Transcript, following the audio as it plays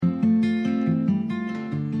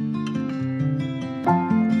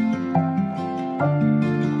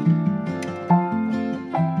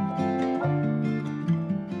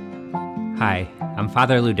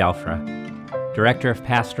Father Lou Delfra, Director of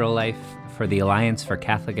Pastoral Life for the Alliance for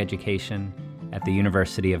Catholic Education at the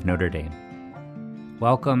University of Notre Dame.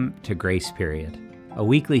 Welcome to Grace Period, a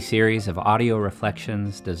weekly series of audio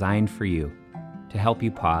reflections designed for you to help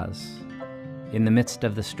you pause in the midst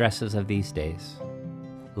of the stresses of these days,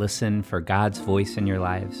 listen for God's voice in your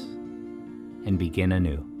lives, and begin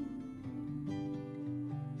anew.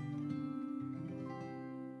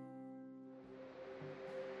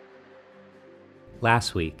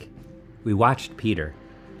 Last week, we watched Peter,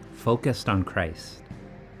 focused on Christ,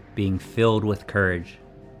 being filled with courage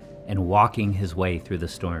and walking his way through the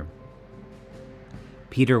storm.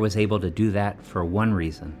 Peter was able to do that for one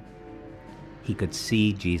reason. He could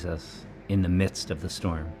see Jesus in the midst of the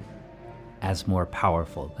storm as more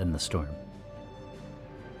powerful than the storm.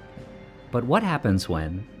 But what happens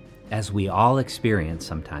when, as we all experience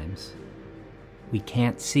sometimes, we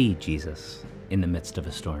can't see Jesus in the midst of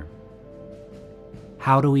a storm?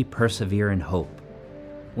 How do we persevere in hope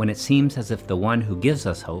when it seems as if the one who gives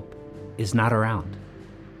us hope is not around?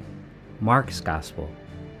 Mark's Gospel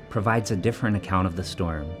provides a different account of the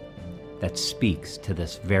storm that speaks to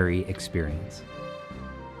this very experience.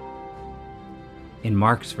 In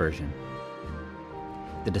Mark's version,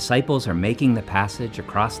 the disciples are making the passage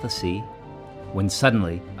across the sea when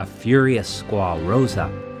suddenly a furious squall rose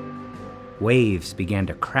up. Waves began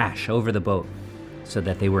to crash over the boat so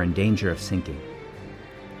that they were in danger of sinking.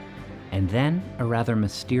 And then a rather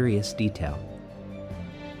mysterious detail.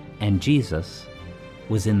 And Jesus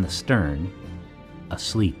was in the stern,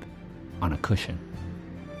 asleep on a cushion.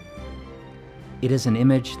 It is an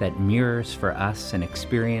image that mirrors for us an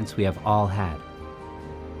experience we have all had.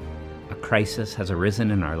 A crisis has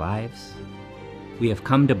arisen in our lives. We have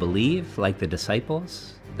come to believe, like the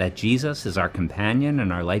disciples, that Jesus is our companion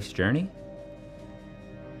in our life's journey.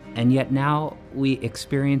 And yet now we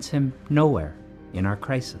experience him nowhere in our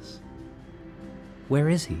crisis. Where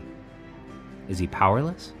is he? Is he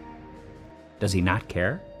powerless? Does he not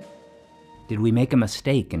care? Did we make a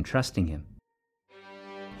mistake in trusting him?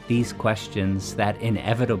 These questions that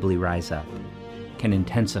inevitably rise up can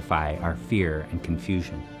intensify our fear and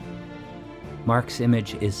confusion. Mark's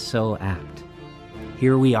image is so apt.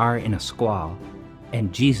 Here we are in a squall,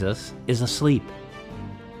 and Jesus is asleep.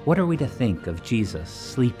 What are we to think of Jesus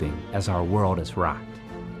sleeping as our world is rocked?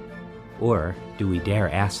 Or do we dare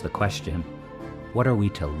ask the question, what are we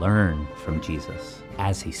to learn from Jesus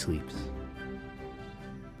as he sleeps?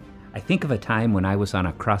 I think of a time when I was on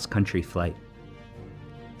a cross-country flight.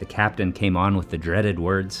 The captain came on with the dreaded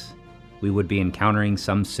words, we would be encountering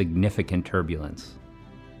some significant turbulence.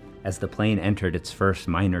 As the plane entered its first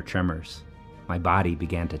minor tremors, my body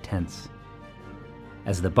began to tense.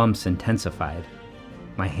 As the bumps intensified,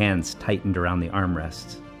 my hands tightened around the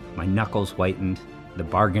armrests, my knuckles whitened, the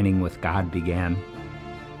bargaining with God began.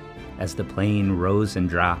 As the plane rose and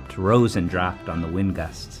dropped on the wind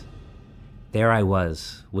gusts, there I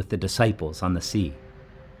was with the disciples on the sea,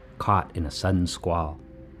 caught in a sudden squall.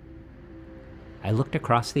 I looked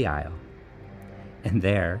across the aisle, and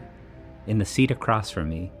there, in the seat across from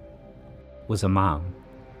me, was a mom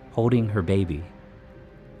holding her baby,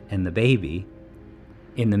 and the baby,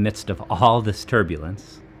 in the midst of all this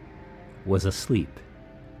turbulence, was asleep,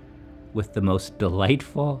 with the most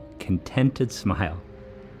delightful, contented smile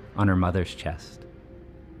on her mother's chest.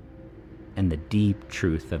 And the deep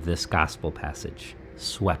truth of this gospel passage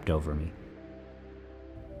swept over me.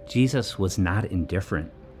 Jesus was not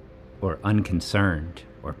indifferent or unconcerned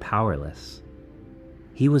or powerless.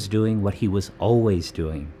 He was doing what he was always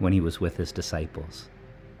doing when he was with his disciples,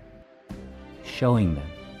 showing them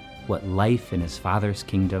what life in his Father's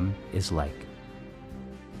kingdom is like.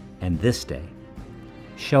 And this day,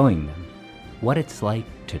 showing them what it's like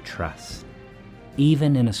to trust,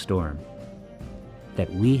 even in a storm,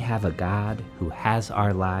 that we have a God who has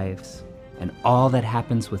our lives and all that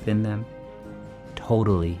happens within them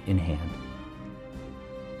totally in hand.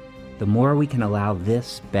 The more we can allow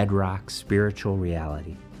this bedrock spiritual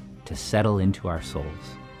reality to settle into our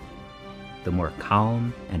souls, the more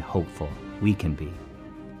calm and hopeful we can be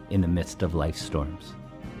in the midst of life's storms.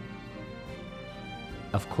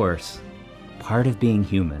 Of course, part of being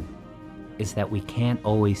human is that we can't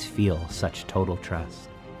always feel such total trust.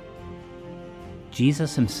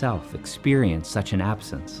 Jesus himself experienced such an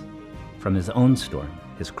absence from his own storm,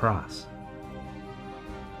 his cross.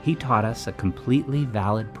 He taught us a completely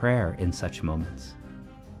valid prayer in such moments.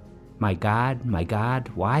 My God,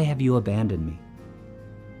 why have you abandoned me?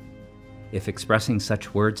 If expressing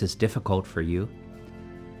such words is difficult for you,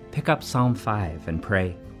 pick up Psalm 5 and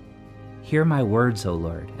pray, Hear my words, O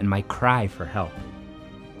Lord, and my cry for help.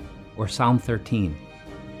 Or Psalm 13,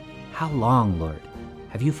 How long, Lord,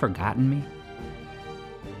 Have you forgotten me?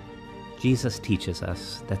 Jesus teaches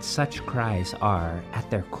us that such cries are, at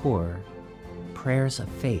their core, prayers of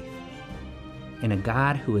faith in a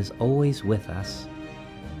God who is always with us,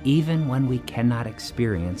 even when we cannot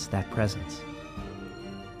experience that presence.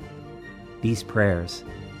 These prayers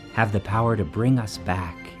have the power to bring us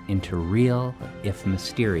back into real, if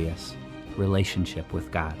mysterious, relationship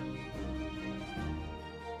with God.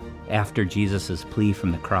 After Jesus' plea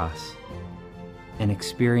from the cross, an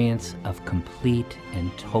experience of complete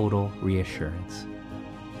and total reassurance.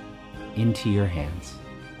 Into your hands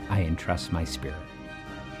I entrust my spirit.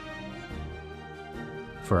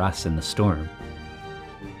 For us in the storm,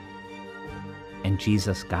 and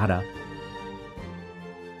Jesus got up,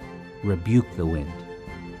 rebuked the wind,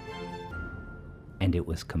 and it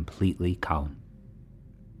was completely calm.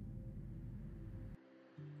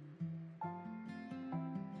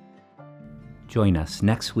 Join us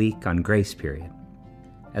next week on Grace Period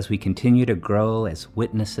as we continue to grow as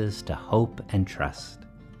witnesses to hope and trust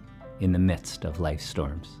in the midst of life's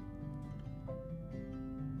storms.